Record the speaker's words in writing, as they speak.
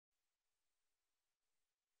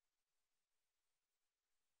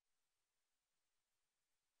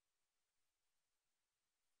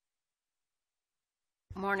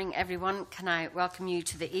Morning, everyone. Can I welcome you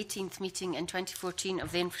to the 18th meeting in 2014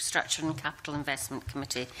 of the Infrastructure and Capital Investment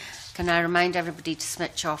Committee. Can I remind everybody to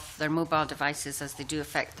switch off their mobile devices as they do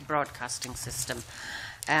affect the broadcasting system.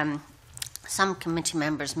 Some committee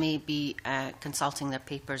members may be consulting their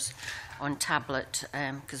papers on tablet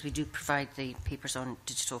because we do provide the papers on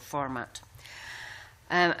digital format.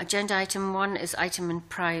 Agenda item 1 is item in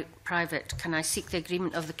private. Can I seek the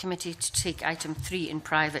agreement of the committee to take item 3 in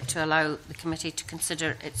private to allow the committee to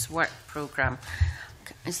consider its work programme?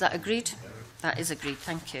 Is that agreed? Yeah. That is agreed.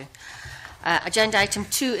 Thank you. Agenda item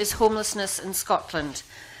 2 is homelessness in Scotland.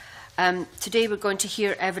 Today we're going to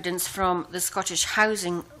hear evidence from the Scottish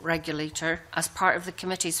Housing Regulator as part of the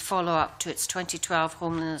committee's follow-up to its 2012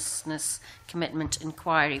 homelessness commitment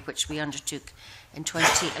inquiry, which we undertook in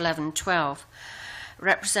 2011-12.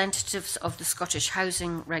 Representatives of the Scottish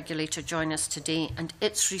Housing Regulator join us today, and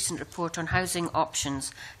its recent report on housing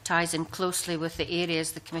options ties in closely with the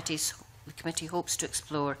areas the committee hopes to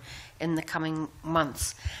explore in the coming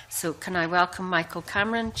months. So can I welcome Michael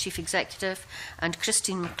Cameron, Chief Executive, and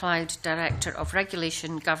Christine MacLeod, Director of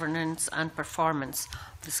Regulation, Governance and Performance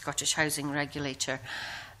of the Scottish Housing Regulator.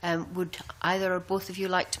 Would either or both of you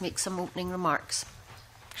like to make some opening remarks?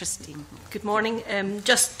 Christine. Good morning.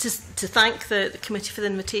 Just to thank the committee for the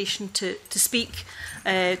invitation to speak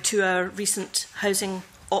to our recent housing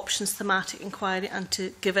options thematic inquiry and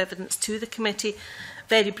to give evidence to the committee.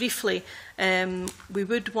 Very briefly, we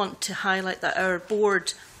would want to highlight that our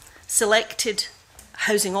board selected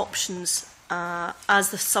housing options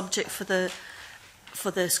as the subject for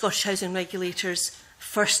the Scottish Housing Regulator's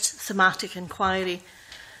first thematic inquiry,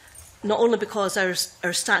 not only because our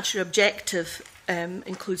statutory objective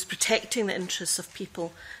includes protecting the interests of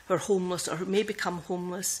people who are homeless or who may become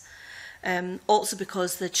homeless, also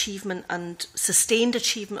because the achievement and sustained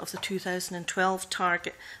achievement of the 2012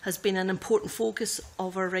 target has been an important focus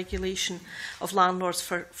of our regulation of landlords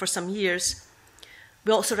for some years.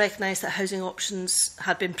 We also recognise that housing options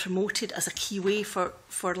had been promoted as a key way for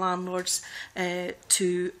landlords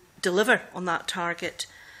to deliver on that target,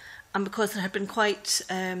 and because there had been quite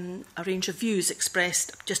a range of views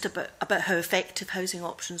expressed just about how effective housing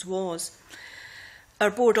options was. Our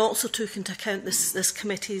board also took into account this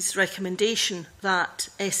committee's recommendation that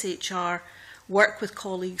SHR work with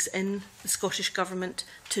colleagues in the Scottish Government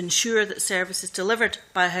to ensure that services delivered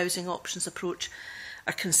by a housing options approach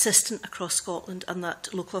are consistent across Scotland and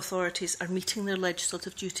that local authorities are meeting their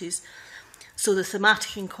legislative duties. So the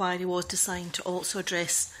thematic inquiry was designed to also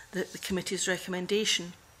address the committee's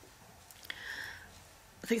recommendation.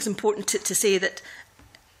 I think it's important to say that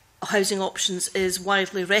housing options is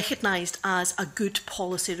widely recognised as a good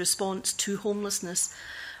policy response to homelessness,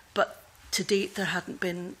 but to date there hadn't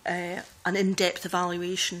been an in-depth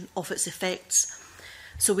evaluation of its effects.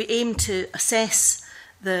 So we aim to assess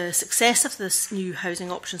the success of this new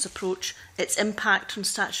housing options approach, its impact on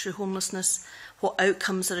statutory homelessness, what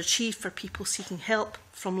outcomes are achieved for people seeking help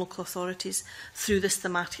from local authorities through this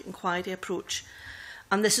thematic inquiry approach.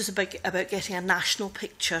 And this is about getting a national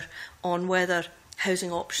picture on whether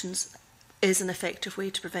housing options is an effective way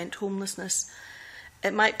to prevent homelessness.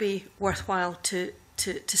 It might be worthwhile to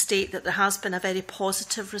state that there has been a very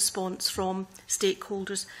positive response from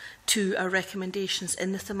stakeholders to our recommendations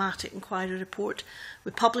in the thematic inquiry report.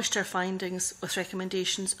 We published our findings with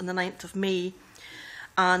recommendations on the 9th of May,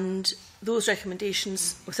 and those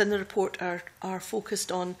recommendations within the report are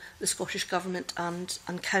focused on the Scottish Government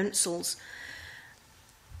and councils.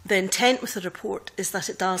 The intent with the report is that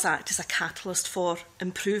it does act as a catalyst for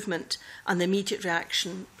improvement, and the immediate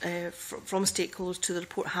reaction from stakeholders to the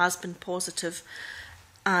report has been positive,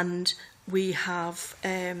 and we've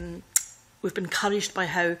been encouraged by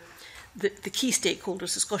how the key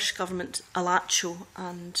stakeholders, the Scottish Government, ALACHO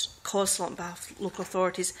and COSLA on behalf of local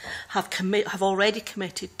authorities, have already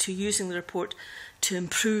committed to using the report to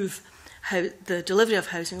improve how the delivery of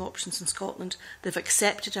housing options in Scotland. They've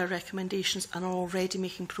accepted our recommendations and are already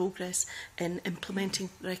making progress in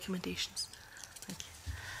implementing the recommendations. Thank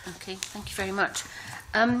you. Okay, thank you very much.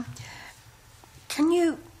 Can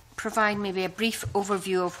you provide maybe a brief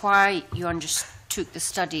overview of why you undertook the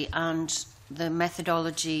study and the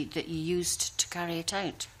methodology that you used to carry it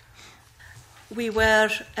out? We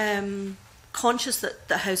were conscious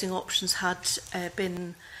that housing options had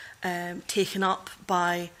been taken up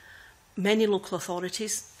by many local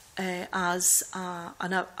authorities as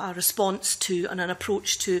a response to and an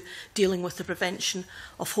approach to dealing with the prevention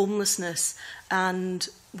of homelessness, and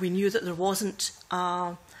we knew that there wasn't,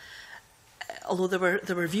 although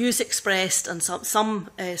there were views expressed and some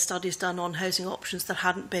studies done on housing options, there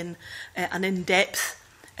hadn't been an in-depth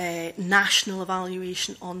national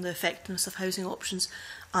evaluation on the effectiveness of housing options,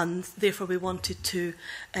 and therefore we wanted to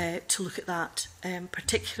look at that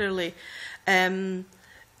particularly. In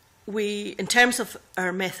terms of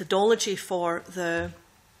our methodology for the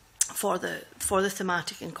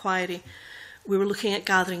thematic inquiry, we were looking at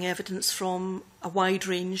gathering evidence from a wide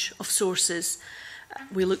range of sources.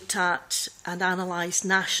 We looked at and analysed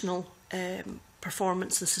national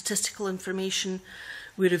performance and statistical information.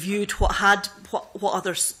 We reviewed what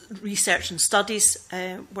other research and studies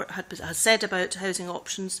had said about housing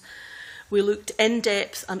options. We looked in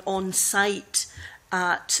depth and on site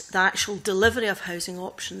at the actual delivery of housing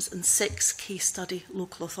options in 6 case study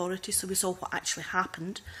local authorities, so we saw what actually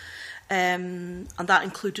happened. And that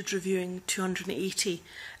included reviewing 280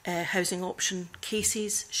 housing option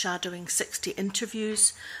cases, shadowing 60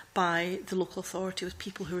 interviews by the local authority with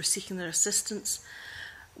people who were seeking their assistance.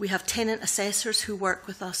 We have tenant assessors who work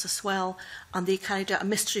with us as well, and they carried out a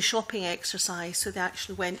mystery shopping exercise. So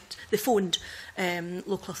they phoned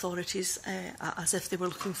local authorities as if they were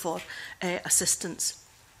looking for assistance.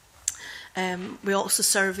 We also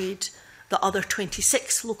surveyed the other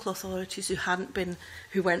 26 local authorities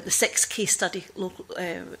who weren't the 6 case study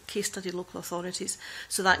local authorities.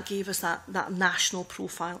 So that gave us that national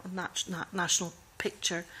profile and that national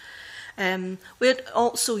picture. We had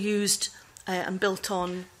also used and built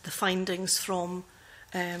on the findings from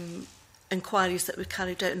inquiries that we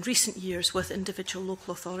carried out in recent years with individual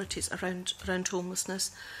local authorities around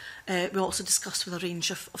homelessness. We also discussed with a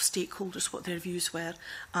range of stakeholders what their views were,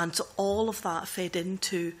 and so all of that fed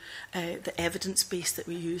into the evidence base that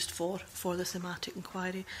we used for the thematic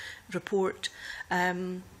inquiry report.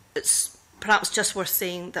 It's perhaps just worth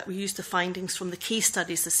saying that we used the findings from the case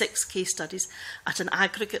studies, the 6 case studies, at an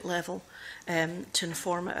aggregate level to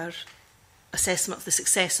inform our assessment of the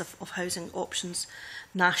success of housing options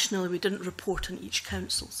nationally. We didn't report on each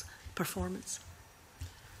council's performance.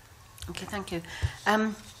 Okay, thank you.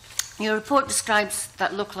 Your report describes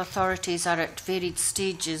that local authorities are at varied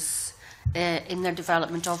stages in their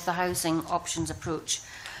development of the housing options approach.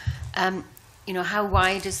 How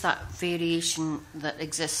wide is that variation that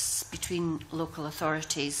exists between local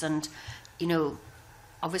authorities? And,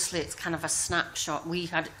 obviously it's kind of a snapshot. We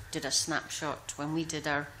did a snapshot when we did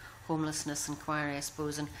our homelessness inquiry, I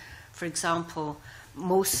suppose. And, for example,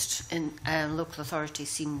 most local authorities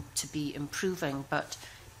seem to be improving, but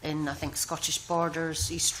in, I think, Scottish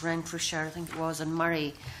Borders, East Renfrewshire, I think it was, and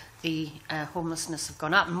Murray, the homelessness have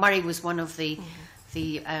gone up. Murray was one of the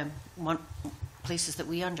places that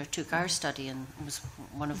we undertook our study, and it was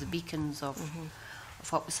one of the beacons of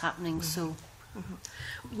what was happening. So,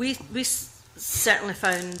 we certainly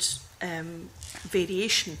found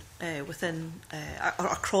variation within or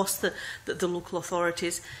across the local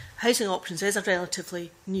authorities. Housing options is a relatively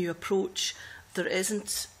new approach. There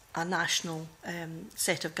isn't a national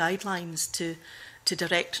set of guidelines to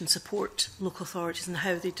direct and support local authorities in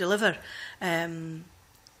how they deliver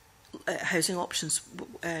housing options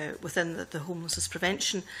within the homelessness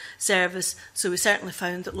prevention service. So we certainly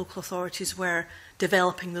found that local authorities were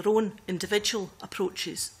developing their own individual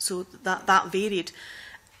approaches, so that varied.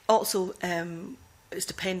 Also, it's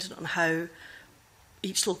dependent on how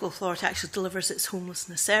each local authority actually delivers its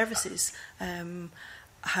homelessness services,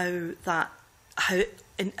 how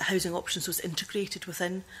housing options was integrated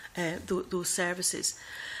within those services.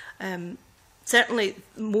 Certainly,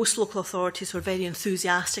 most local authorities were very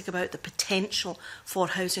enthusiastic about the potential for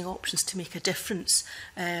housing options to make a difference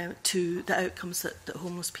to the outcomes that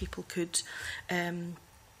homeless people could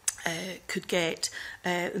get.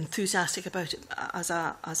 Enthusiastic about it as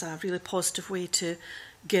a really positive way to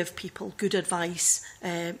give people good advice,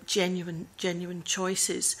 genuine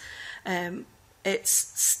choices.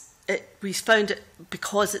 We found it,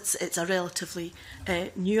 because it's a relatively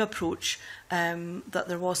new approach, that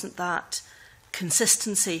there wasn't that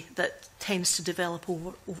consistency that tends to develop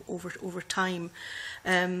over time.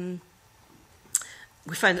 We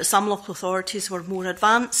found that some local authorities were more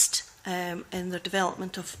advanced in their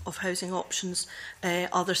development of housing options.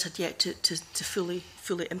 Others had yet to fully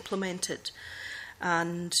implement it.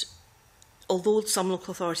 And although some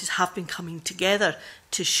local authorities have been coming together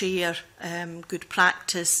to share good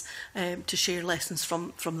practice, to share lessons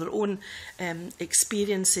from their own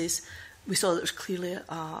experiences, we saw that there was clearly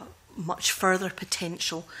a much further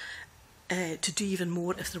potential to do even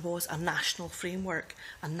more if there was a national framework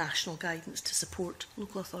and national guidance to support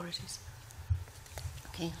local authorities.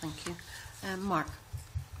 Okay, thank you. Mark.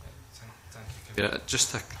 Thank you.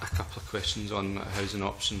 Just a couple of questions on housing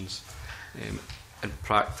options. In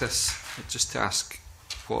practice, just to ask,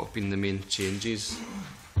 what have been the main changes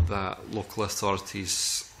that local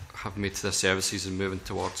authorities have made to their services in moving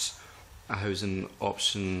towards a housing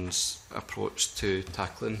options approach to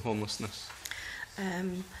tackling homelessness?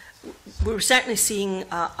 We're certainly seeing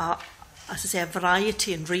as I say, a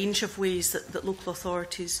variety and range of ways that local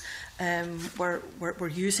authorities were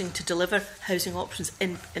using to deliver housing options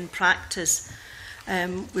in practice.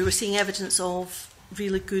 We were seeing evidence of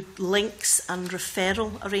really good links and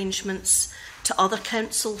referral arrangements to other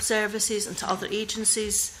council services and to other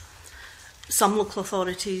agencies. Some local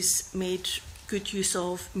authorities made good use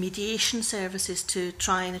of mediation services to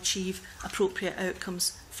try and achieve appropriate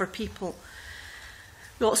outcomes for people.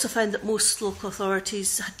 We also found that most local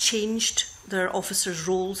authorities had changed their officers'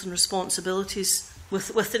 roles and responsibilities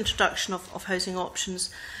with the introduction of housing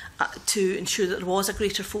options to ensure that there was a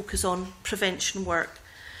greater focus on prevention work.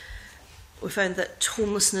 We found that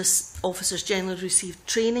homelessness officers generally received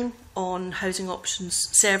training on housing options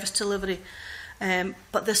service delivery,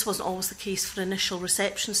 but this wasn't always the case for initial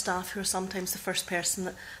reception staff, who are sometimes the first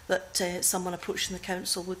person that someone approaching the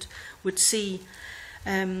council would see.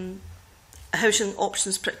 Housing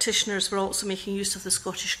options practitioners were also making use of the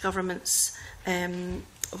Scottish Government's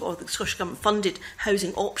or the Scottish Government funded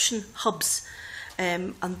housing option hubs,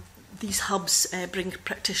 and these hubs bring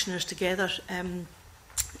practitioners together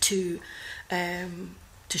to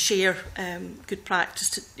share good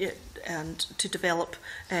practice and to develop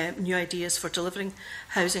new ideas for delivering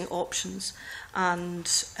housing options. And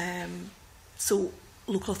so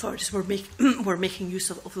local authorities were making use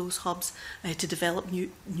of those hubs to develop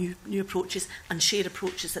new approaches and share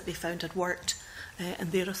approaches that they found had worked in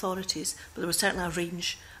their authorities. But there was certainly a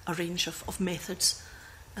range of methods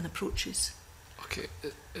and approaches. Okay,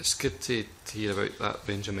 it's good to hear about that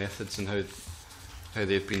range of methods and how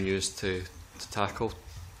they've been used to tackle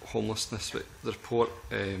homelessness. But the report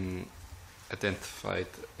identified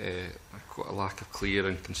quite a lack of clear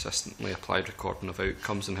and consistently applied recording of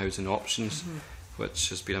outcomes and housing options, which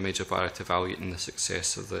has been a major barrier to evaluating the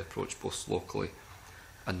success of the approach both locally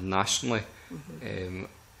and nationally.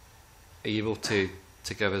 Are you able to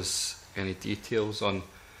give us any details on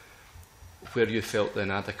where you felt the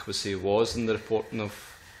inadequacy was in the reporting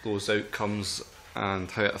of those outcomes and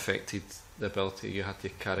how it affected the ability you had to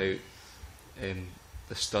carry out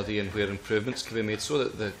the study, and where improvements can be made so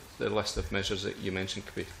that the list of measures that you mentioned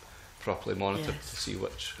could be properly monitored to see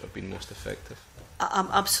which have been most effective?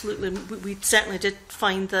 Absolutely. We certainly did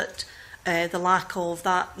find that the lack of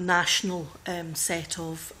that national set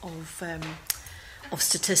of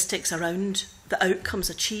statistics around the outcomes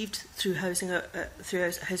achieved through housing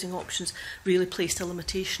options really placed a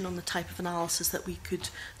limitation on the type of analysis that we could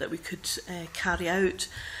carry out.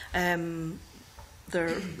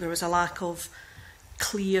 There was a lack of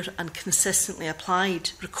clear and consistently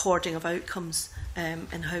applied recording of outcomes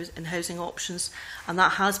in housing options, and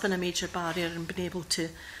that has been a major barrier in being able to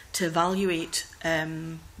evaluate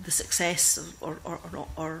the success or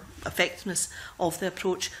effectiveness of the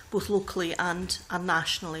approach both locally and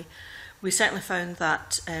nationally. We certainly found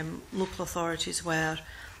that local authorities were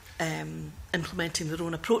implementing their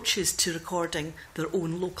own approaches to recording their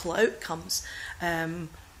own local outcomes.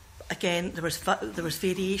 Again, there was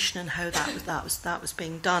variation in how that was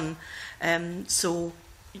being done. So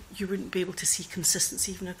you wouldn't be able to see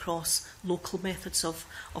consistency even across local methods of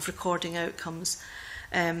recording outcomes.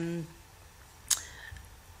 The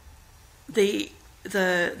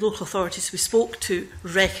local authorities we spoke to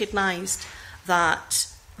recognised that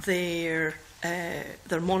their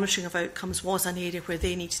monitoring of outcomes was an area where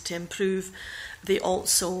they needed to improve. They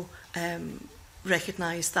also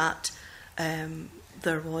recognised that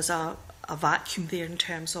there was a vacuum there in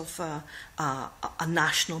terms of a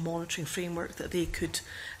national monitoring framework that they could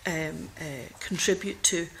contribute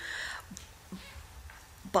to.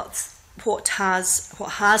 But what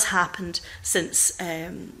has happened since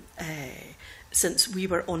we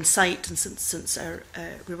were on site and since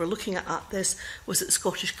we were looking at this was that the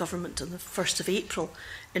Scottish Government on the 1st of April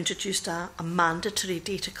introduced a mandatory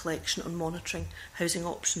data collection on monitoring housing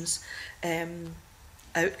options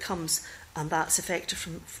outcomes, and that's effective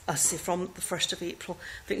from the 1st of April.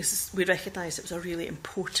 I think we recognised it was a really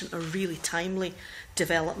important, a really timely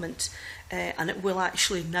development, and it will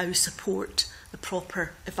actually now support the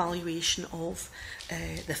proper evaluation of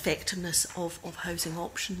the effectiveness of housing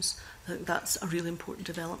options. I think that's a really important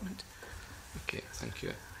development. Okay, thank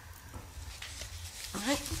you. All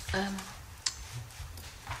right.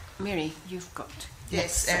 Mary, you've got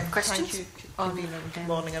questions? Thank you, Convener. Good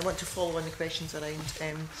morning. I want to follow on the questions around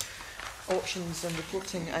options and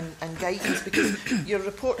reporting and guidance, because your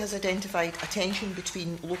report has identified a tension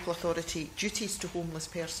between local authority duties to homeless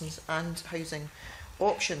persons and housing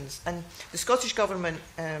options. And the Scottish Government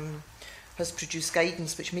has produced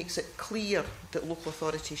guidance which makes it clear that local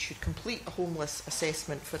authorities should complete a homeless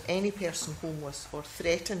assessment for any person homeless or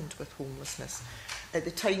threatened with homelessness at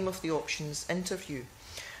the time of the options interview.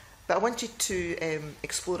 But I wanted to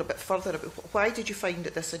explore a bit further about why did you find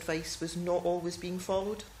that this advice was not always being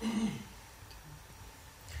followed?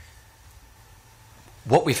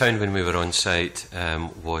 What we found when we were on site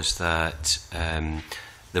was that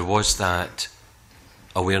there was that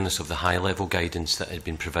awareness of the high-level guidance that had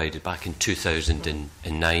been provided back in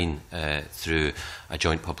 2009 through a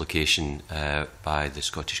joint publication by the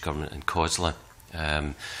Scottish Government and COSLA.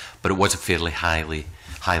 But it was a fairly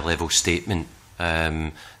high-level statement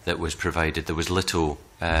that was provided. There was little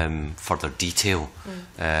further detail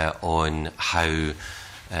on how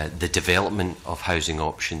the development of housing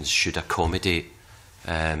options should accommodate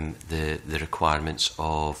the requirements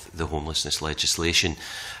of the homelessness legislation.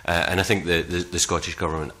 And I think the Scottish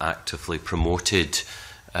Government actively promoted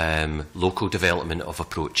local development of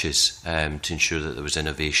approaches to ensure that there was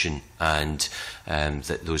innovation and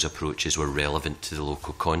that those approaches were relevant to the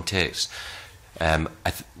local context.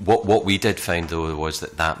 What we did find, though, was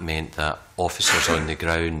that meant that officers on the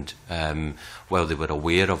ground, while they were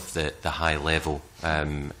aware of the high-level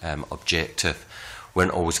objective,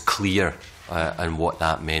 weren't always clear and what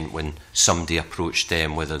that meant when somebody approached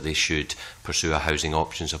them, whether they should pursue a housing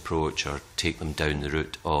options approach or take them down the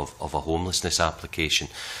route of a homelessness application.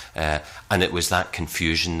 And it was that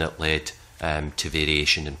confusion that led to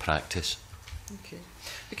variation in practice. Okay.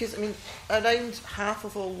 Because, I mean, around half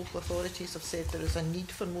of all local authorities have said there is a need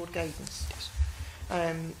for more guidance. Yes.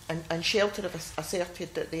 And Shelter have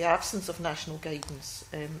asserted that the absence of national guidance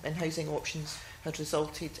in housing options had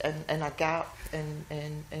resulted in a gap in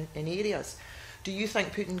areas. Do you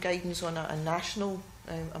think putting guidance on a national,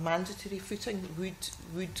 a mandatory footing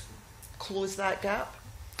would close that gap?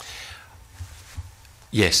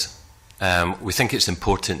 Yes. We think it's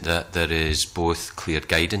important that there is both clear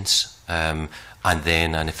guidance and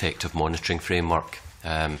then an effective monitoring framework.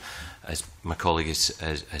 As my colleague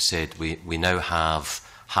has said, we now have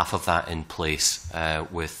half of that in place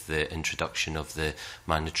with the introduction of the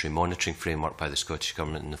mandatory monitoring framework by the Scottish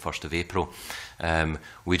Government on the 1st of April.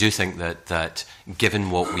 We do think that given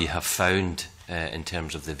what we have found in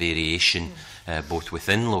terms of the variation both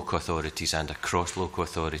within local authorities and across local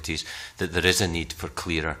authorities, that there is a need for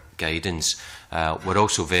clearer guidance. We're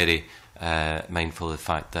also very mindful of the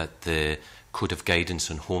fact that the Code of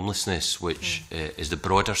Guidance on Homelessness, which is the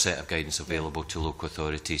broader set of guidance available to local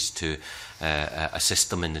authorities to assist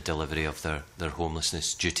them in the delivery of their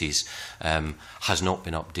homelessness duties, has not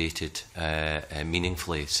been updated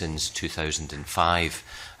meaningfully since 2005.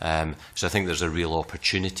 So I think there's a real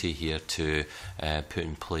opportunity here to put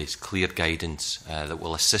in place clear guidance that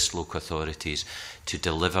will assist local authorities to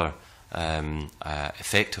deliver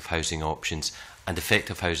effective housing options, and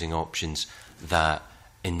effective housing options that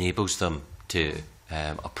enables them to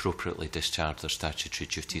appropriately discharge their statutory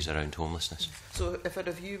duties around homelessness. So if a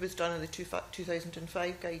review was done of the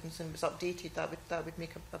 2005 guidance and was updated, that would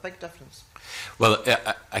make a big difference? Well,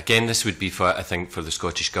 again, this would be, I think, for the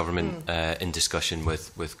Scottish Government in discussion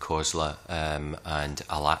with COSLA and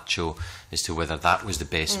Alacho as to whether that was the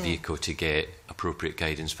best vehicle to get appropriate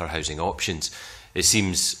guidance for housing options. It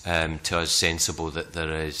seems to us sensible that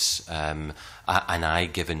there is an eye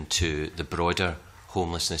given to the broader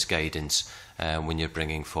homelessness guidance when you're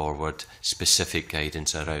bringing forward specific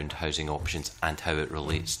guidance around housing options and how it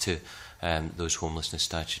relates to those homelessness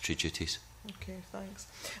statutory duties. Okay, thanks.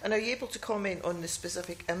 And are you able to comment on the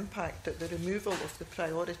specific impact that the removal of the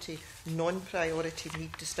priority, non-priority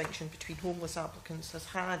need distinction between homeless applicants has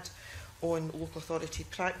had on local authority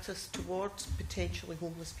practice towards potentially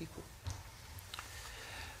homeless people?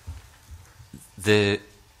 The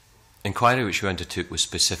inquiry which we undertook was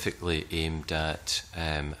specifically aimed at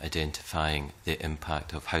identifying the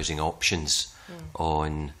impact of housing options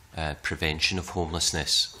on prevention of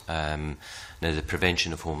homelessness. Now, the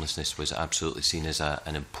prevention of homelessness was absolutely seen as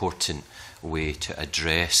an important way to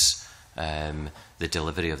address the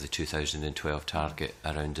delivery of the 2012 target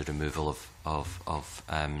around the removal of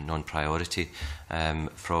non-priority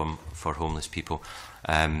for homeless people.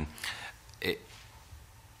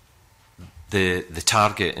 The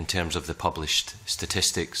target in terms of the published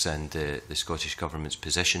statistics and the Scottish Government's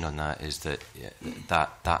position on that is that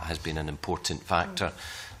that has been an important factor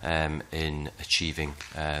in achieving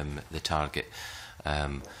the target.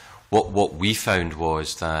 What we found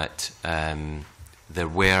was that there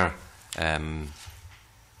were, on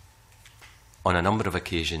a number of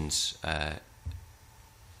occasions,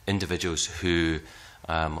 individuals who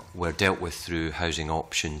were dealt with through housing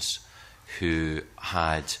options who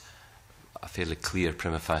had a fairly clear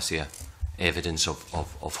prima facie evidence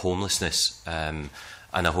of homelessness, and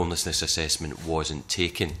a homelessness assessment wasn't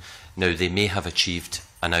taken. Now, they may have achieved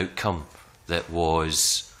an outcome that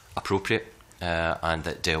was appropriate and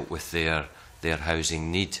that dealt with their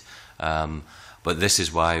housing need. But this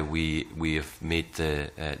is why we have made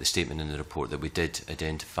the statement in the report that we did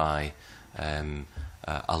identify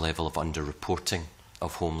a level of under-reporting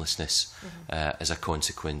of homelessness as a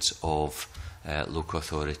consequence of local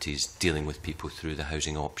authorities dealing with people through the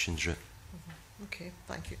housing options route. Okay,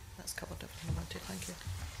 thank you. That's covered everything I wanted. Thank you.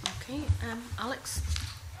 Okay, Alex.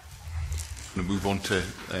 I'm going to move on to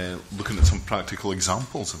looking at some practical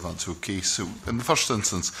examples, if that's okay. So, in the first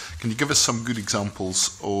instance, can you give us some good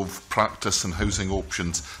examples of practice and housing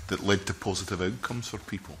options that led to positive outcomes for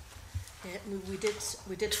people? Yeah,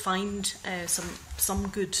 we did find some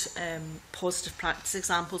good positive practice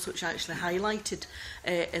examples, which I actually highlighted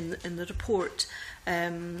in the report.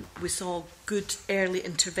 We saw good early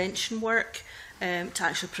intervention work to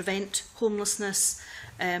actually prevent homelessness,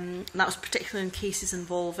 and that was particularly in cases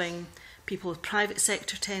involving people with private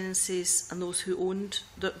sector tenancies and those who owned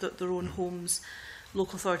their own homes.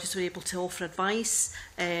 Local authorities were able to offer advice,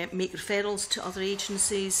 make referrals to other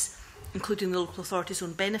agencies, including the local authority's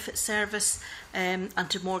own benefit service, and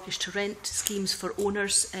to mortgage to rent schemes for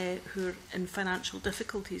owners who are in financial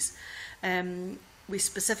difficulties. We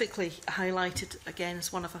specifically highlighted, again,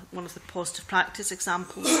 as one of the positive practice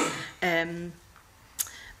examples,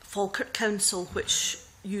 Falkirk Council, which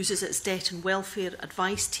uses its debt and welfare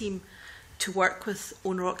advice team to work with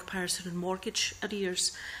owner-occupiers who are in mortgage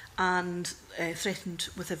arrears and threatened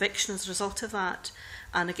with eviction as a result of that.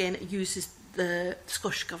 And again, it uses the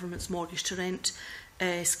Scottish Government's mortgage to rent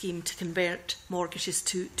scheme to convert mortgages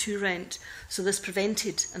to rent. So this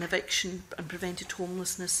prevented an eviction and prevented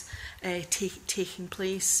homelessness taking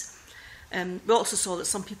place. We also saw that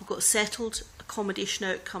some people got settled accommodation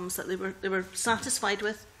outcomes that they were satisfied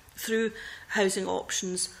with through housing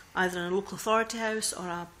options, either in a local authority house or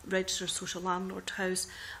a registered social landlord house,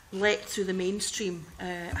 let through the mainstream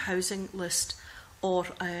housing list, or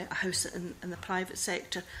a house in the private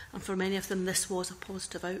sector. And for many of them, this was a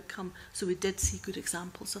positive outcome. So we did see good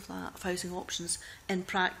examples of that, of housing options in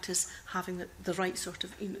practice having the right sort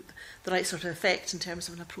of the right sort of effect in terms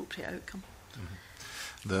of an appropriate outcome.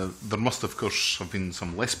 Mm-hmm. There must, of course, have been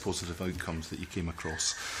some less positive outcomes that you came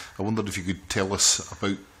across. I wondered if you could tell us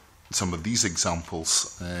about some of these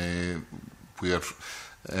examples where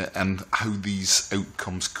and how these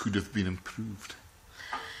outcomes could have been improved.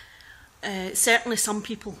 Certainly some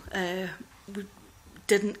people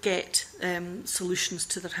didn't get solutions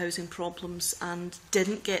to their housing problems and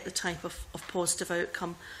didn't get the type of positive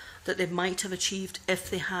outcome that they might have achieved if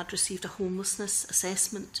they had received a homelessness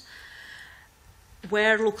assessment.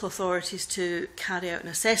 Were local authorities to carry out an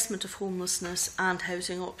assessment of homelessness and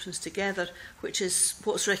housing options together, which is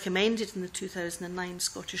what's recommended in the 2009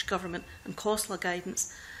 Scottish Government and COSLA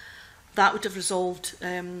guidance, that would have resolved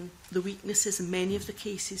the weaknesses in many of the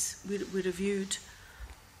cases we reviewed.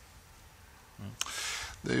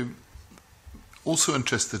 Also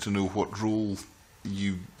interested to know what role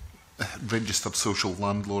you registered social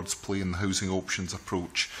landlords play in the housing options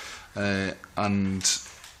approach, and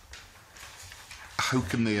how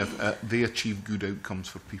can they achieve good outcomes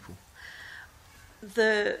for people?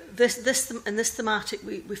 In this thematic,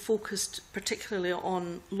 we focused particularly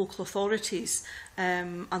on local authorities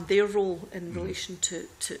and their role in relation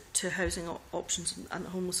to housing options and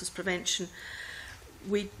homelessness prevention.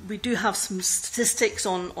 We do have some statistics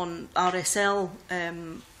on RSL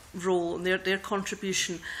role and their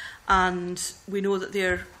contribution, and we know that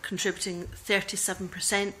they're contributing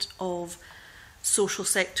 37% of social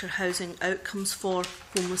sector housing outcomes for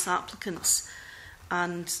homeless applicants.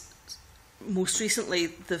 And most recently,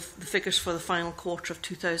 the figures for the final quarter of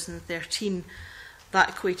 2013, that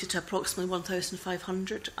equated to approximately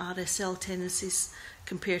 1,500 RSL tenancies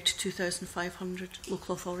compared to 2,500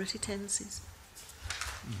 local authority tenancies.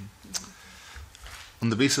 Mm-hmm. On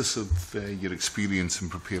the basis of your experience in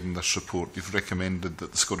preparing this report, you've recommended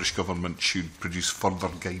that the Scottish Government should produce further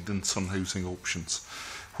guidance on housing options.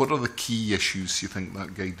 What are the key issues you think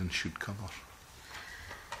that guidance should cover?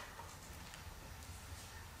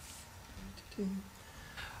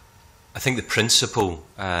 I think the principal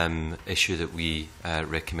issue that we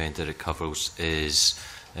recommend that it covers is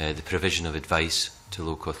the provision of advice to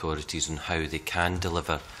local authorities on how they can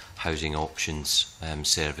deliver housing options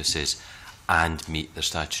services and meet their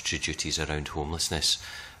statutory duties around homelessness.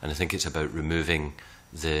 And I think it's about removing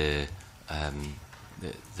the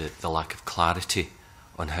lack of clarity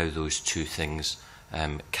on how those two things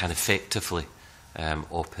can effectively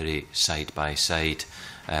operate side by side.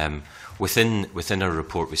 Within our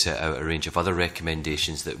report, we set out a range of other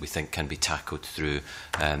recommendations that we think can be tackled through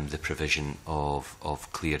the provision of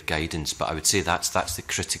clear guidance. But I would say that's the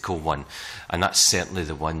critical one, and that's certainly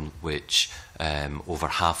the one which over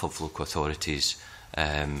half of local authorities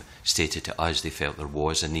stated to us they felt there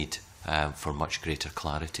was a need for much greater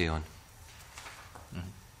clarity on.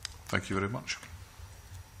 Thank you very much.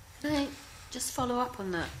 Can I just follow up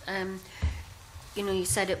on that? You know, you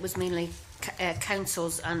said it was mainly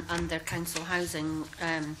councils and their council housing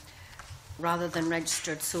rather than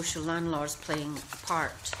registered social landlords playing a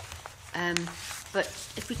part. But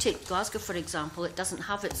if we take Glasgow, for example, it doesn't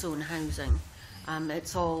have its own housing.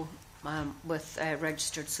 It's all with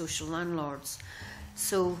registered social landlords.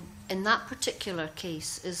 So in that particular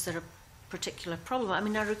case, is there a particular problem? I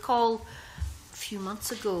mean, I recall a few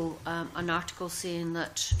months ago an article saying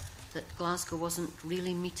that Glasgow wasn't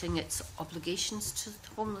really meeting its obligations to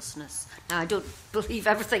homelessness. Now, I don't believe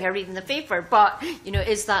everything I read in the paper, but, you know,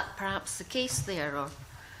 is that perhaps the case there? Or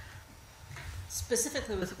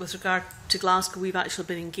specifically with regard to Glasgow, we've actually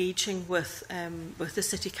been engaging with the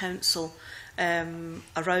City Council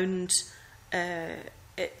around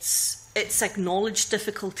its acknowledged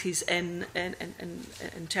difficulties in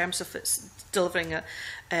terms of its delivering a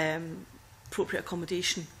appropriate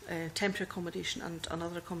accommodation, temporary accommodation, and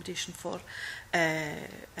other accommodation for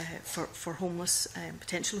homeless,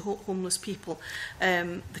 potentially homeless people.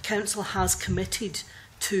 The council has committed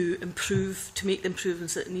to make the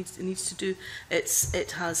improvements that it needs to do.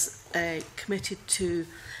 It has committed to,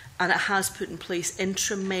 and it has put in place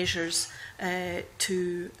interim measures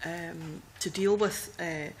to deal with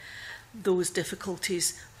those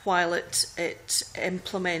difficulties while it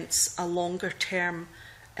implements a longer term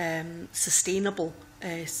sustainable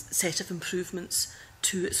set of improvements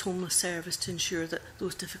to its homeless service to ensure that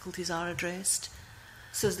those difficulties are addressed.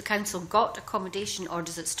 so has the council got accommodation, or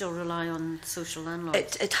does it still rely on social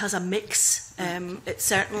landlords? It has a mix. It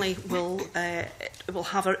certainly will.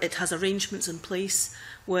 It has arrangements in place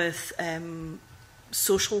with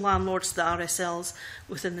social landlords, the RSLs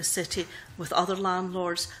within the city, with other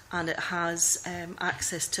landlords, and it has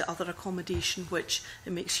access to other accommodation which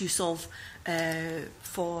it makes use of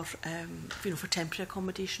for temporary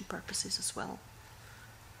accommodation purposes as well.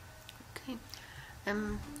 Okay.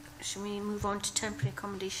 Shall we move on to temporary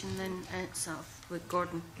accommodation then itself with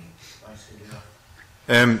Gordon?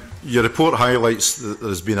 Your report highlights that there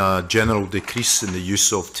has been a general decrease in the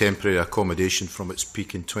use of temporary accommodation from its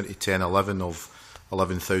peak in 2010-11 of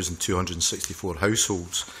 11,264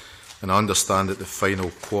 households, and I understand that the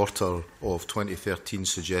final quarter of 2013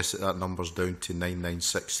 suggests that number is down to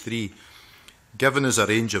 9,963. Given as a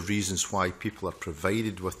range of reasons why people are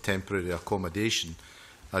provided with temporary accommodation,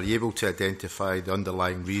 are you able to identify the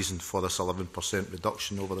underlying reason for this 11%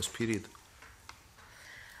 reduction over this period?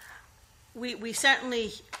 We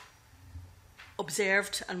certainly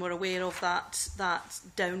observed and were aware of that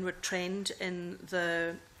downward trend in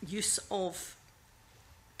the use of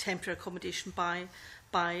temporary accommodation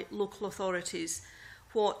by local authorities.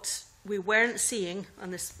 What we weren't seeing,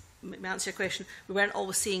 and this may answer your question, we weren't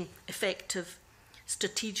always seeing effective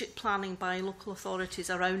strategic planning by local authorities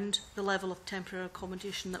around the level of temporary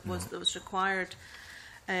accommodation that was required.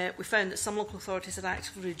 We found that some local authorities had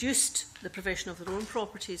actually reduced the provision of their own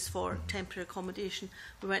properties for temporary accommodation.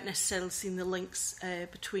 We weren't necessarily seeing the links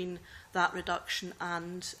between that reduction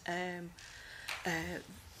and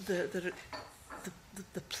the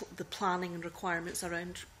planning and requirements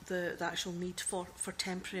around the actual need for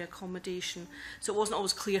temporary accommodation. So it wasn't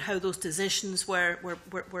always clear how those decisions were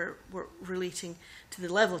relating to the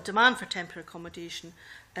level of demand for temporary accommodation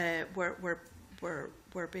were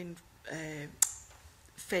being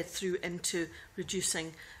fed through into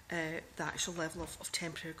reducing the actual level of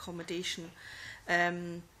temporary accommodation.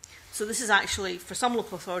 So this is actually, for some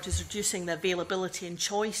local authorities, reducing the availability and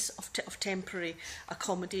choice of temporary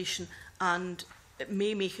accommodation, and it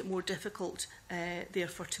may make it more difficult,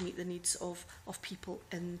 therefore, to meet the needs of people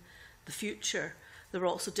in the future. There are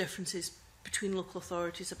also differences between local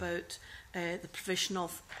authorities about the provision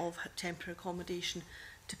of temporary accommodation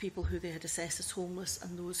to people who they had assessed as homeless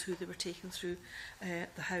and those who they were taking through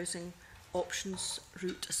the housing options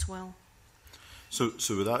route as well. So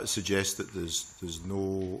would that suggest that there's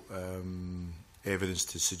no evidence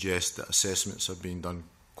to suggest that assessments are being done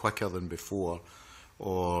quicker than before,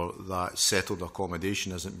 or that settled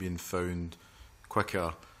accommodation isn't being found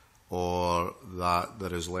quicker, or that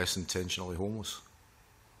there is less intentionally homeless?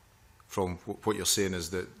 From what you're saying is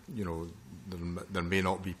that, you know, there may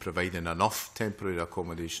not be providing enough temporary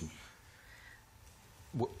accommodation.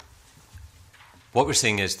 What we're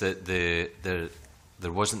saying is that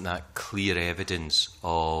there wasn't that clear evidence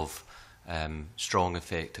of strong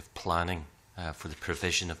effective planning for the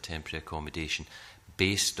provision of temporary accommodation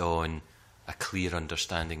based on a clear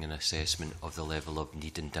understanding and assessment of the level of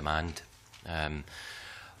need and demand.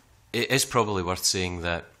 It is probably worth saying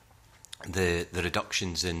that the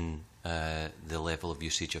reductions in the level of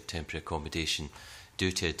usage of temporary accommodation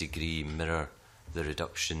do to a degree mirror the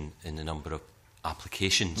reduction in the number of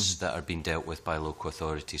applications that are being dealt with by local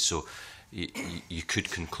authorities. So you could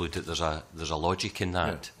conclude that there's a logic in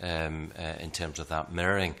that, in terms of that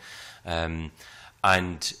mirroring.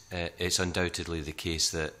 And it's undoubtedly the case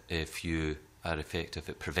that if you are effective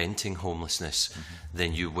at preventing homelessness,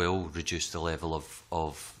 then you will reduce the level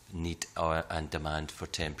of need and demand for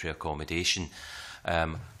temporary accommodation.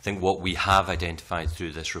 I think what we have identified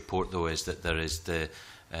through this report, though, is that there is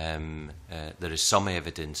some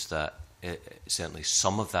evidence that certainly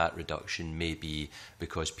some of that reduction may be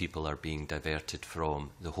because people are being diverted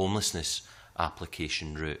from the homelessness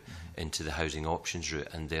application route into the housing options route,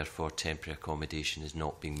 and therefore temporary accommodation is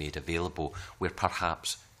not being made available where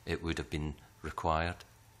perhaps it would have been required.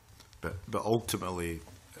 But ultimately,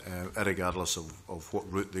 irregardless of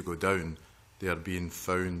what route they go down, they are being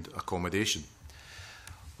found accommodation.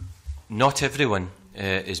 Not everyone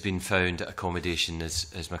is being found accommodation.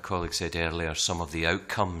 As my colleague said earlier, some of the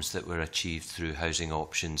outcomes that were achieved through housing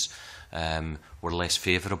options were less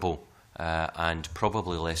favourable and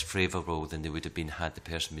probably less favourable than they would have been had the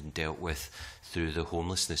person been dealt with through the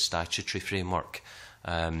homelessness statutory framework.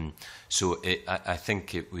 So I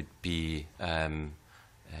think it would be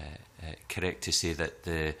correct to say that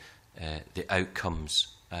the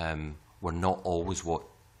outcomes were not always what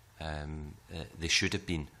they should have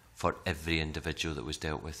been for every individual that was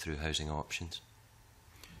dealt with through housing options.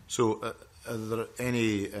 So are there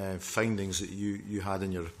any findings that you had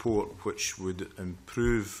in your report which would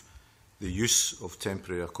improve the use of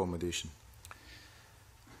temporary accommodation?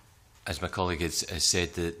 As my colleague has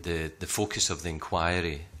said, the focus of the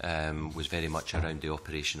inquiry was very much around the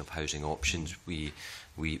operation of housing options. We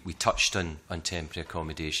touched on temporary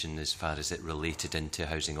accommodation as far as it related into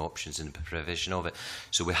housing options and the provision of it.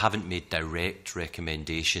 So we haven't made direct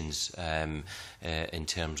recommendations in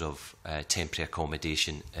terms of temporary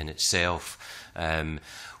accommodation in itself.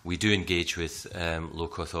 We do engage with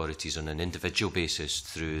local authorities on an individual basis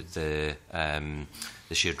through the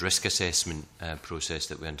shared risk assessment process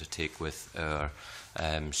that we undertake with our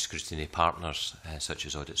scrutiny partners such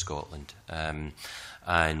as Audit Scotland.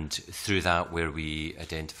 And through that, where we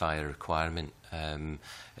identify a requirement in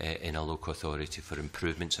a local authority for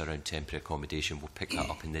improvements around temporary accommodation, we'll pick that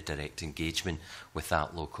up in the direct engagement with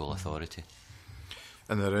that local authority.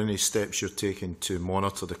 And are there any steps you're taking to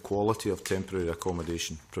monitor the quality of temporary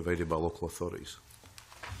accommodation provided by local authorities?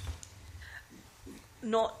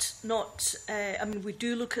 I mean, we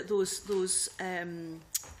do look at those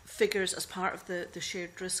figures as part of the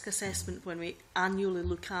shared risk assessment when we annually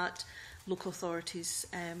look at local authorities'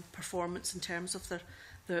 performance in terms of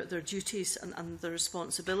their duties and their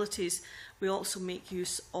responsibilities. We also make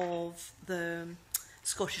use of the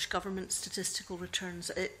Scottish Government statistical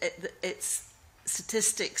returns. It's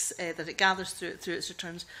statistics that it gathers through its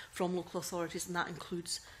returns from local authorities, and that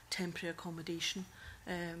includes temporary accommodation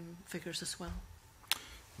figures as well.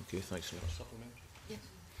 Okay, thanks. Yes.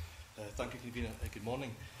 Thank you, Convener. Good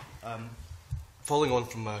morning. Following on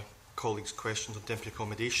from my colleagues' questions on temporary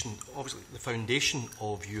accommodation, obviously the foundation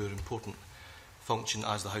of your important function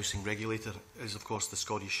as the housing regulator is, of course, the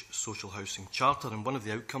Scottish Social Housing Charter, and one of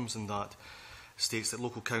the outcomes in that states that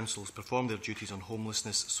local councils perform their duties on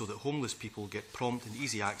homelessness so that homeless people get prompt and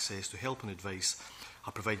easy access to help and advice,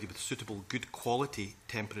 are provided with suitable, good quality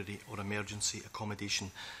temporary or emergency accommodation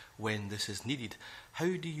when this is needed. How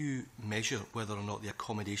do you measure whether or not the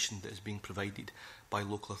accommodation that is being provided by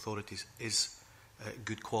local authorities is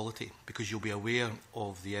good quality? Because you'll be aware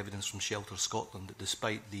of the evidence from Shelter Scotland that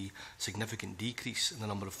despite the significant decrease in the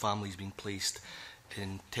number of families being placed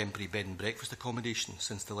in temporary bed and breakfast accommodation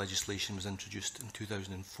since the legislation was introduced in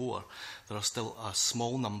 2004, there are still a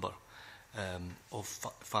small number of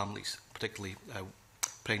families, particularly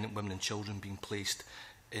pregnant women and children, being placed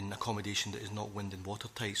in accommodation that is not wind and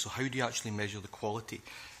watertight. So how do you actually measure the quality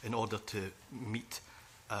in order to meet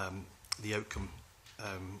the outcome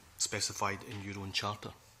specified in your own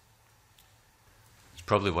charter? It's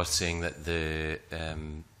probably worth saying that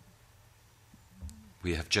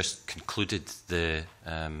we have just concluded the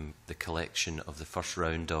collection of the first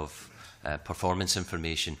round of performance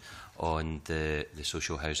information on the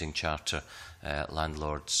social housing charter.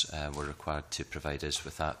 Landlords were required to provide us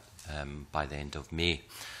with that by the end of May.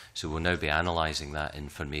 So we'll now be analysing that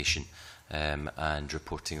information and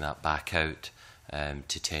reporting that back out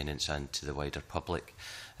to tenants and to the wider public.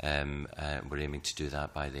 We're aiming to do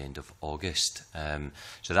that by the end of August.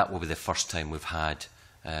 So that will be the first time we've had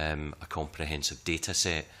a comprehensive data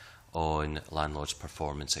set on landlords'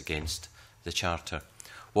 performance against the Charter.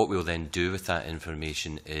 What we'll then do with that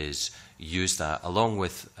information is use that, along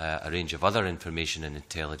with a range of other information and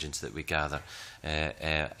intelligence that we gather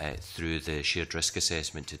through the shared risk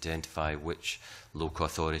assessment, to identify which local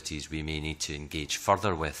authorities we may need to engage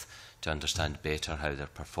further with to understand better how they're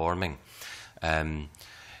performing. In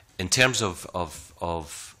terms of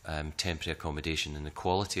temporary accommodation and the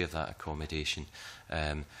quality of that accommodation,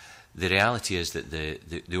 the reality is that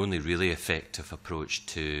the only really effective approach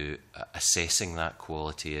to assessing that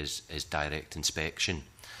quality is direct inspection.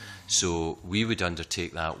 So we would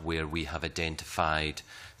undertake that where we have identified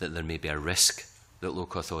that there may be a risk that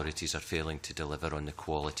local authorities are failing to deliver on the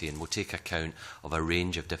quality, and we'll take account of a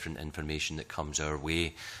range of different information that comes our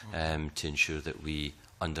way to ensure that we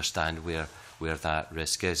understand where that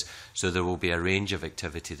risk is. So there will be a range of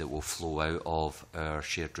activity that will flow out of our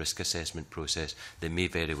shared risk assessment process that may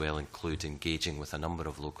very well include engaging with a number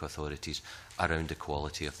of local authorities around the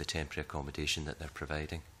quality of the temporary accommodation that they're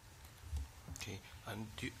providing. Okay, and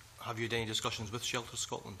have you had any discussions with Shelter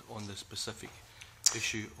Scotland on the specific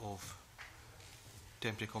issue of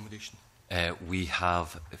temporary accommodation? We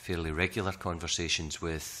have fairly regular conversations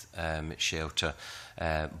with Shelter,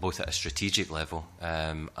 both at a strategic level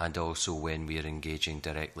and also when we are engaging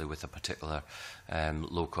directly with a particular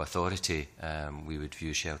local authority. We would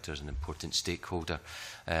view Shelter as an important stakeholder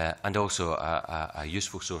and also a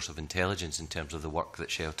useful source of intelligence in terms of the work that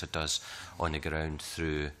Shelter does on the ground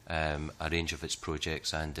through a range of its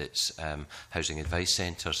projects and its housing advice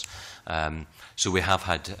centres. So we have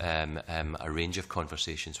had a range of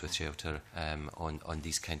conversations with Shelter on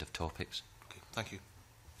these kind of topics. Okay, thank you.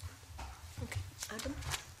 Okay, Adam.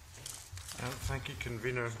 Thank you,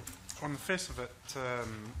 Convener. On the face of it, I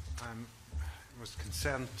was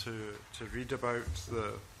concerned to read about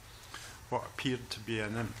what appeared to be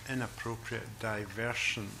an inappropriate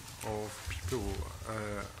diversion of people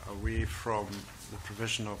away from the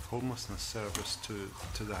provision of homelessness service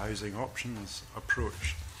to the housing options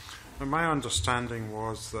approach. Now, my understanding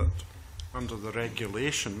was that under the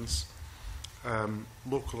regulations,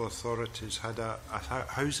 local authorities had a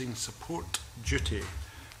housing support duty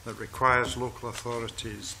that requires local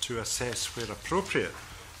authorities to assess where appropriate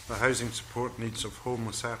the housing support needs of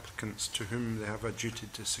homeless applicants to whom they have a duty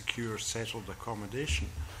to secure settled accommodation.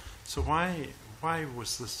 So why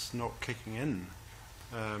was this not kicking in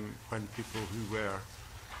when people who were,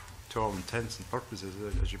 to all intents and purposes,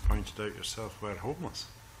 as you pointed out yourself, were homeless?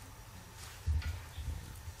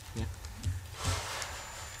 Yeah.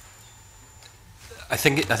 I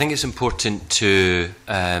think it's important to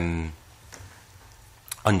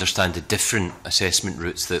understand the different assessment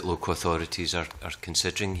routes that local authorities are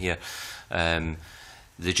considering here.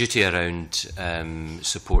 The duty around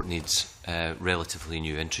support needs relatively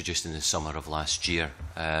new, introduced in the summer of last year,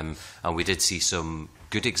 and we did see some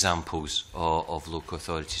good examples of local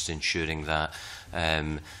authorities ensuring that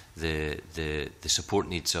the support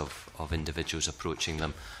needs of individuals approaching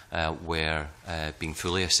them were being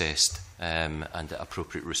fully assessed and that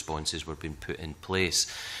appropriate responses were being put in place.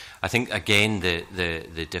 I think, again,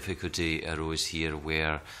 the difficulty arose here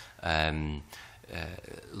where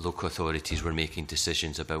local authorities were making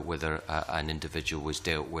decisions about whether an individual was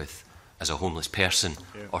dealt with as a homeless person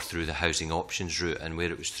or through the housing options route, and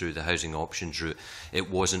where it was through the housing options route,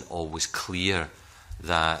 it wasn't always clear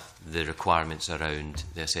that the requirements around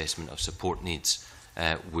the assessment of support needs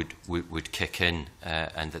would kick in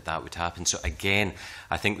and that would happen. So again,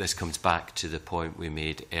 I think this comes back to the point we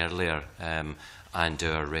made earlier and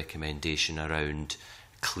our recommendation around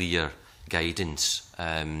clear guidance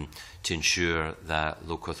to ensure that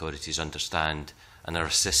local authorities understand and are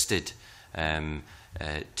assisted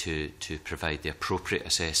to provide the appropriate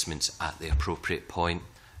assessments at the appropriate point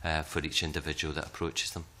for each individual that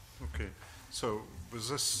approaches them. Okay, so was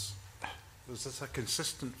this a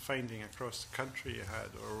consistent finding across the country you had,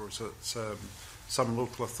 or was it some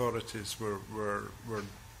local authorities were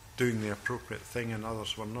doing the appropriate thing and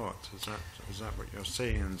others were not? Is that what you're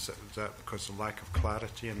saying? And is that because of lack of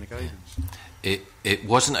clarity in the guidance? It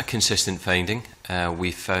wasn't a consistent finding.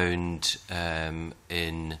 We found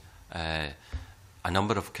in a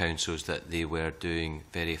number of councils that they were doing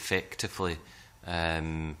very effectively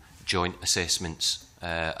joint assessments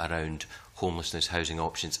around homelessness, housing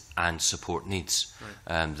options and support needs.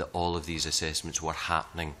 Right. That all of these assessments were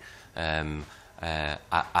happening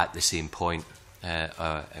at the same point.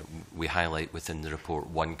 we highlight within the report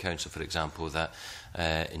one council, for example, that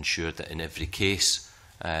ensured that in every case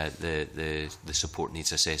the support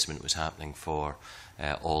needs assessment was happening for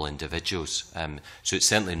all individuals. So it's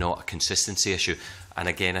certainly not a consistency issue. And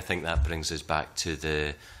again, I think that brings us back to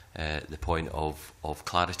the point of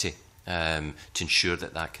clarity, to ensure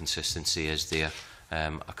that that consistency is there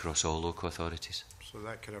across all local authorities. So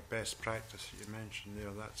that kind of best practice that you mentioned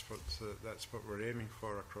there, that's what we're aiming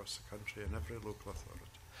for across the country in every local authority.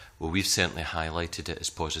 Well, we've certainly highlighted it as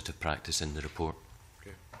positive practice in the report.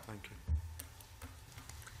 Okay, thank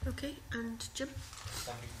you. Okay, and Jim?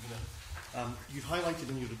 Thank you, Convener. You've highlighted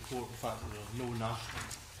in your report the fact that there are no national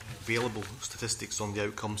available statistics on the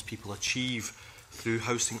outcomes people achieve through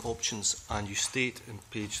housing options, and you state in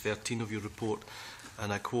page 13 of your report,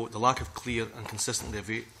 and I quote, "The lack of clear and consistently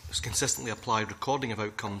applied recording of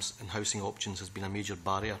outcomes in housing options has been a major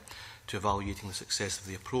barrier to evaluating the success of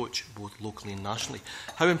the approach, both locally and nationally."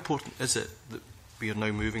 How important is it that we are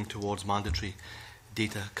now moving towards mandatory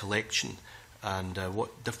data collection, and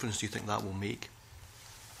what difference do you think that will make?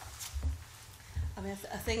 I mean,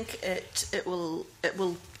 I think it will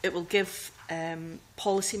give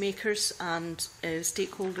policymakers and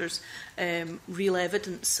stakeholders real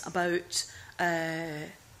evidence about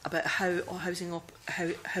how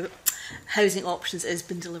housing options is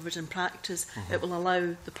being delivered in practice. Mm-hmm. It will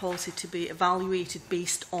allow the policy to be evaluated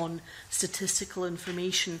based on statistical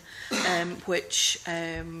information, which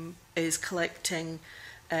is collecting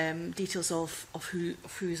details of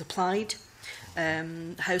who's applied,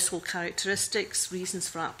 household characteristics, reasons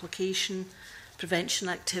for application, prevention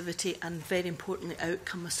activity, and very importantly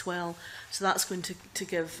outcome as well. So that's going to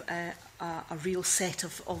give a real set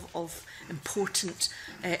of important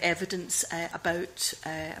evidence about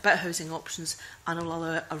housing options, and will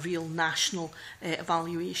allow a real national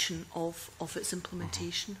evaluation of its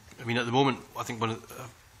implementation. I mean, at the moment, I think one of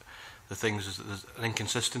the things is that there's an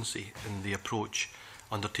inconsistency in the approach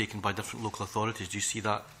undertaken by different local authorities. Do you see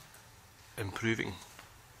that improving?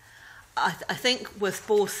 I think with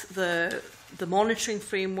both the monitoring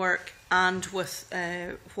framework and with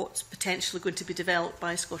what's potentially going to be developed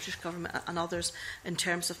by Scottish Government and others in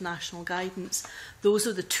terms of national guidance, those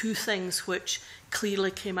are the two things which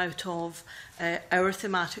clearly came out of our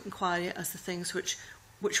thematic inquiry as the things which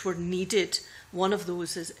were needed. One of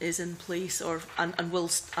those is in place, and will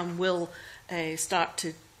start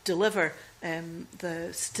to deliver the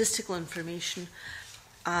statistical information,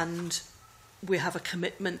 and we have a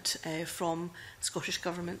commitment from Scottish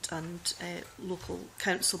Government and local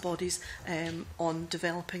council bodies on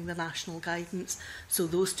developing the national guidance. So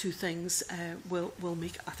those two things will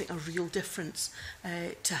make, I think, a real difference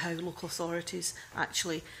to how local authorities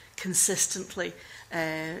actually consistently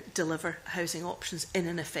deliver housing options in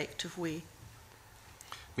an effective way.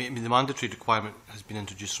 I mean, the mandatory requirement has been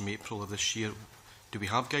introduced from April of this year. Do we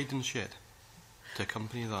have guidance yet to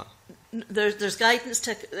accompany that? There's guidance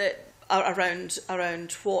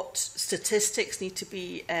around what statistics need to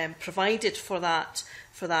be provided for that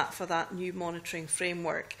new monitoring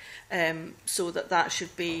framework, so that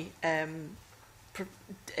should be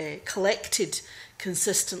collected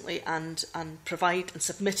consistently and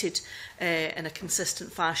submitted in a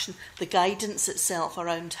consistent fashion. The guidance itself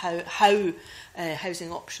around how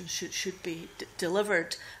housing options should be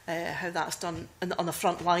delivered, how that's done on the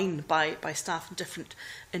front line by staff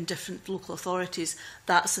in different local authorities,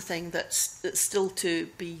 that's the thing that's still to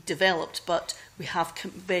be developed. But we have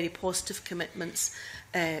very positive commitments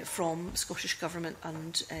from Scottish Government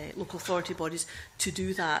and local authority bodies to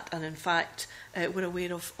do that, and in fact we're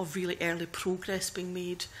aware of really early progress being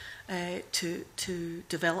made to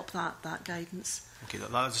develop that guidance. Okay,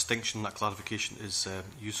 that distinction, that clarification is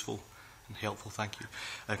useful and helpful, thank you.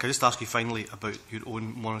 Can I just ask you finally about your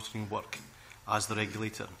own monitoring work as the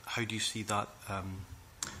regulator? How do you see that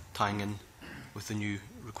tying in with the new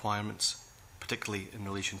requirements, particularly in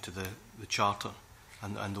relation to the Charter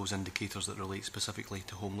and those indicators that relate specifically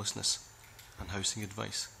to homelessness and housing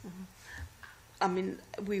advice? Mm-hmm. I mean,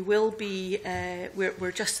 we will be.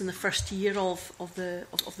 We're just in the first year of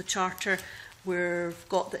the Charter. We've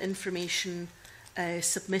got the information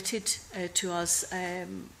submitted to us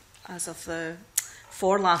as of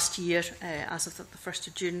for last year, as of the 1st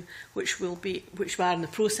of June, which we are in the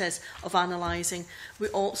process of analysing. We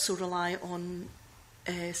also rely on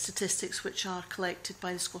statistics which are collected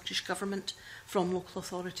by the Scottish Government from local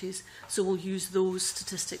authorities. So we'll use those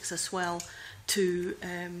statistics as well to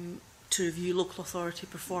review local authority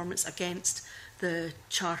performance against the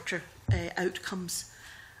Charter outcomes,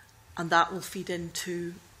 and that will feed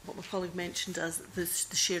into what my colleague mentioned as the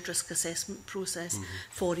shared risk assessment process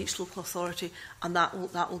for each local authority, and that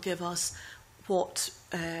will give us what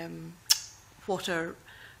our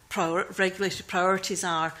regulatory priorities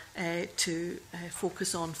are to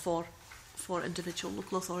focus on for individual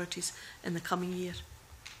local authorities in the coming year.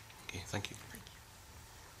 Okay, thank you.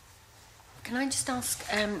 Can I just ask,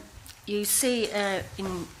 you say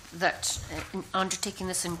that in undertaking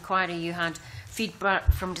this inquiry you had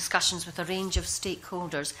feedback from discussions with a range of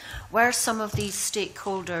stakeholders. Were some of these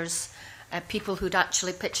stakeholders people who'd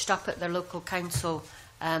actually pitched up at their local council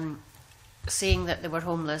saying that they were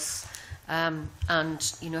homeless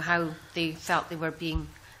and you know how they felt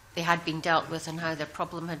they had been dealt with and how their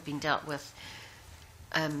problem had been dealt with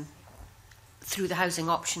through the housing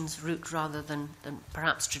options route rather than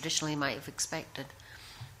perhaps traditionally might have expected?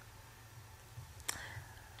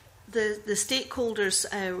 The stakeholders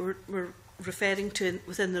were referring to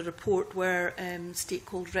within the report were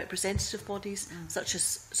stakeholder representative bodies such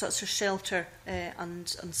as Shelter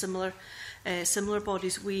and similar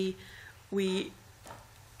bodies. We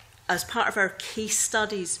as part of our case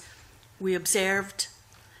studies we observed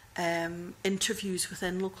interviews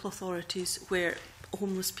within local authorities where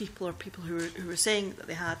homeless people or people who were saying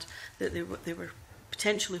that they were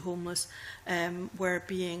potentially homeless were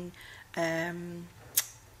being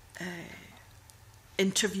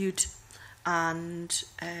interviewed and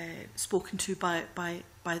spoken to by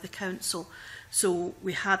the council. So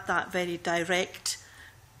we had that very direct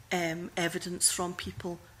evidence from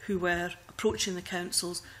people who were approaching the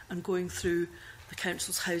councils and going through the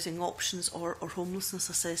council's housing options or homelessness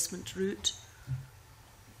assessment route.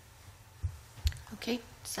 Okay,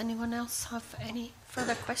 does anyone else have any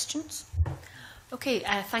further questions? Okay,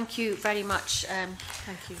 thank you very much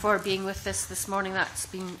for being with us this morning. That's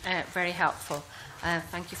been very helpful.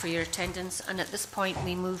 Thank you for your attendance. And at this point,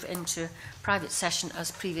 we move into private session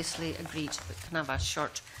as previously agreed. We can have a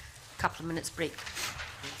short couple of minutes break.